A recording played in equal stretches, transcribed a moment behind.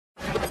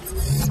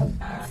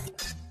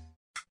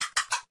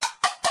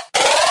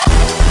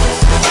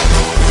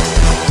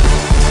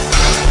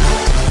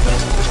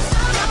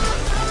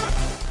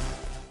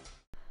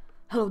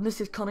and this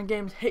is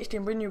ConorGamingzHD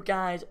and bringing you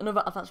guys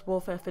another Advanced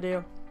Warfare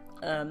video.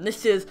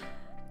 This is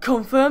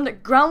confirmed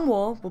that Ground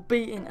War will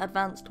be in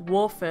Advanced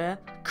Warfare,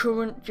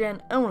 current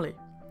gen only.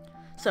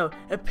 So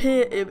it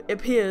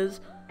appears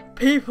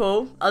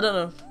people, I don't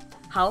know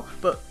how,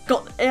 but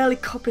got early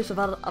copies of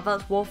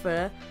Advanced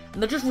Warfare,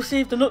 and they just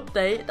received an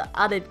update that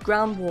added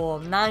Ground War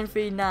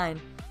 9v9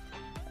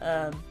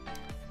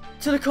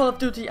 to the Call of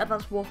Duty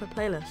Advanced Warfare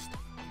playlist.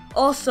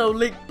 Also,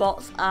 leaked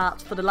bots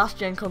art for the last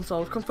gen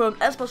consoles confirmed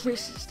Xbox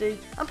 360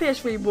 and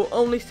PS3 will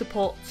only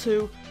support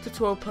 2 to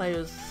 12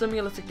 players,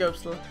 similar to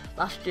Ghost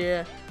last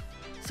year.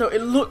 So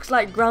it looks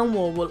like Ground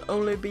War will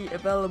only be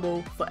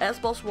available for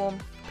Xbox One,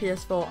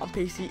 PS4 and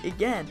PC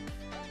again.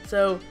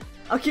 So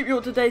I'll keep you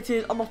up to date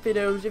on my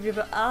videos. If you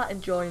are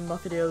enjoying my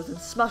videos, then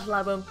smash the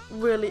like button,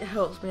 really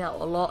helps me out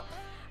a lot.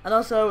 And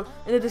also,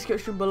 in the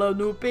description below,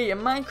 there will be a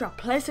Minecraft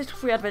PlayStation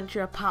 3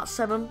 Adventure Part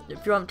 7.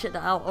 If you haven't checked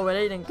that out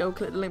already, then go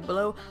click the link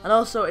below. And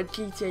also a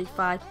GTA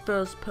 5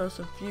 first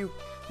person view.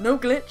 No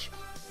glitch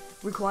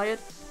required.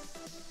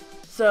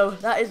 So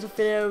that is the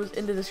videos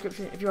in the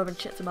description. If you haven't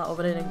checked them out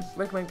already, then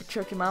recommend you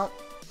check them out.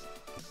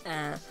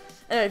 Anyway,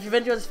 if you've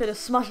enjoyed this video,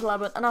 smash the like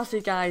button, and I'll see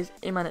you guys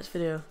in my next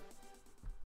video.